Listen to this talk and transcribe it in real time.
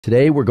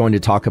Today, we're going to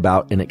talk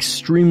about an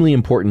extremely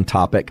important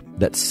topic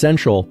that's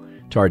central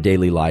to our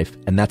daily life,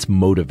 and that's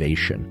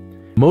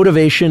motivation.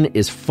 Motivation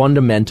is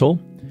fundamental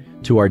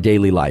to our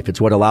daily life. It's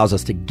what allows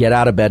us to get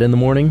out of bed in the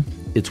morning.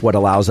 It's what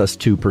allows us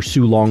to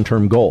pursue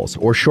long-term goals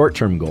or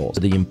short-term goals.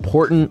 The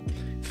important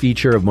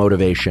feature of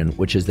motivation,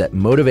 which is that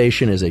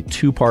motivation is a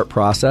two-part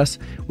process,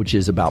 which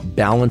is about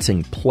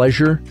balancing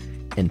pleasure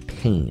and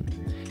pain.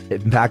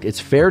 In fact, it's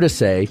fair to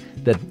say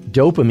that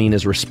dopamine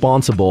is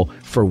responsible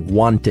for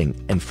wanting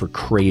and for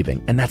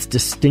craving. And that's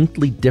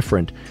distinctly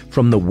different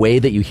from the way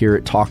that you hear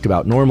it talked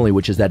about normally,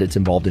 which is that it's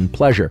involved in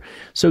pleasure.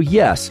 So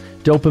yes,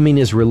 dopamine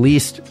is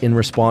released in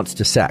response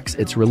to sex.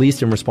 It's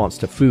released in response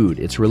to food.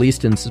 It's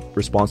released in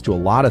response to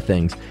a lot of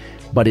things,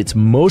 but it's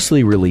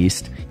mostly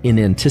released in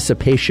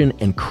anticipation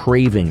and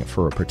craving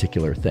for a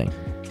particular thing.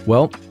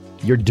 Well,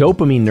 your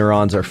dopamine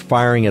neurons are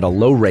firing at a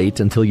low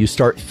rate until you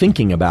start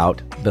thinking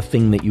about the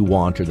thing that you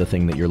want or the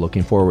thing that you're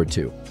looking forward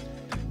to.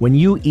 When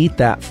you eat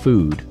that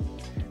food,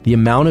 the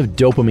amount of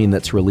dopamine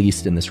that's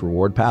released in this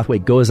reward pathway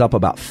goes up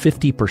about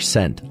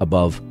 50%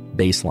 above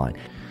baseline.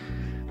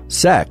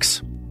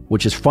 Sex,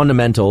 which is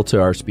fundamental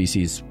to our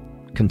species'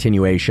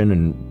 continuation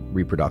and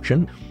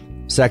reproduction,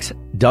 sex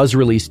does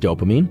release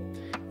dopamine,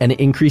 and it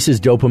increases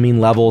dopamine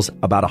levels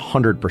about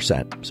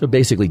 100%, so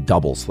basically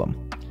doubles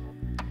them.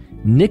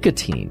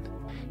 Nicotine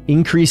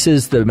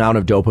increases the amount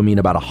of dopamine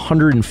about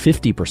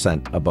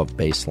 150% above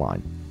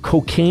baseline.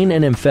 Cocaine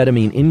and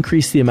amphetamine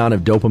increase the amount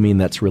of dopamine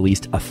that's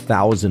released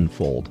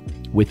 1,000-fold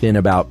within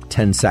about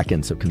 10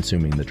 seconds of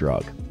consuming the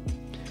drug.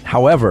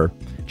 However,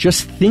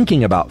 just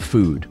thinking about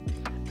food,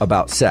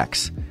 about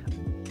sex,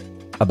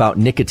 about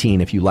nicotine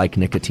if you like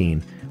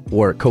nicotine,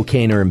 or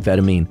cocaine or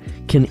amphetamine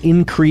can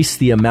increase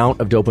the amount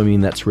of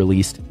dopamine that's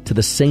released to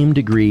the same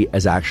degree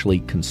as actually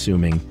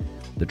consuming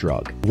the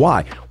drug.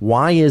 Why?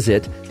 Why is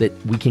it that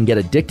we can get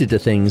addicted to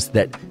things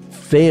that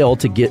fail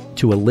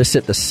to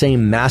elicit the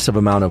same massive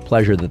amount of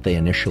pleasure that they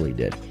initially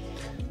did?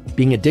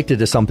 Being addicted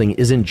to something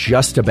isn't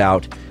just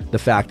about the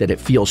fact that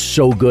it feels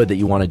so good that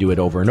you want to do it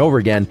over and over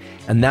again,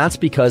 and that's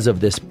because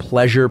of this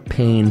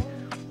pleasure-pain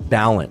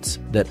balance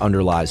that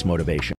underlies motivation.